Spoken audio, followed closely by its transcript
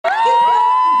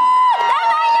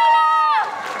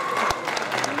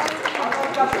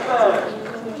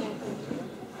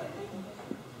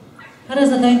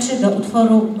zatańczy do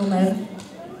utworu numer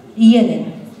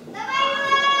 1.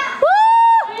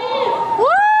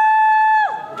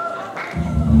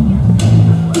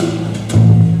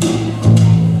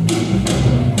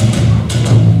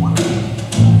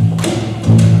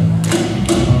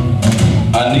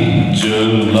 I need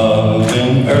your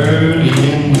loving early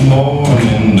in the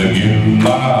morning to give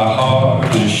my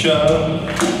heart a shove.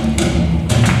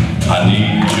 I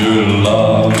need your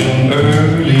loving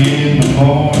early in the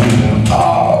morning,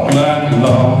 all night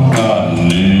long. I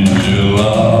need your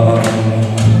love.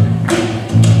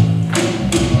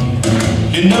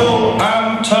 You know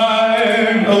I'm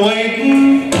tired of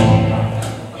waiting.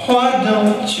 Why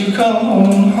don't you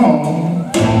come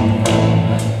home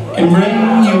and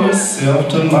bring yourself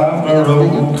to my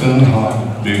broken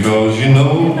heart? Because you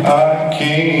know I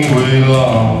can't wait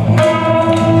long.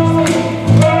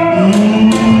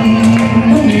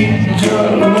 I need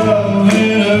your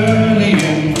loving early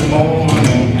in the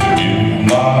morning to give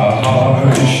my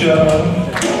heart a shove.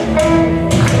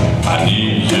 I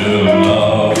need your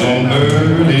loving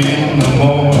early in the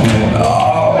morning,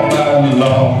 all night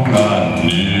long. I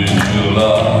need your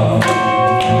love.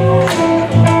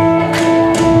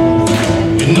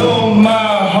 You know my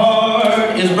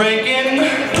heart is breaking.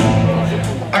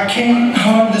 I can't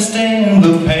hardly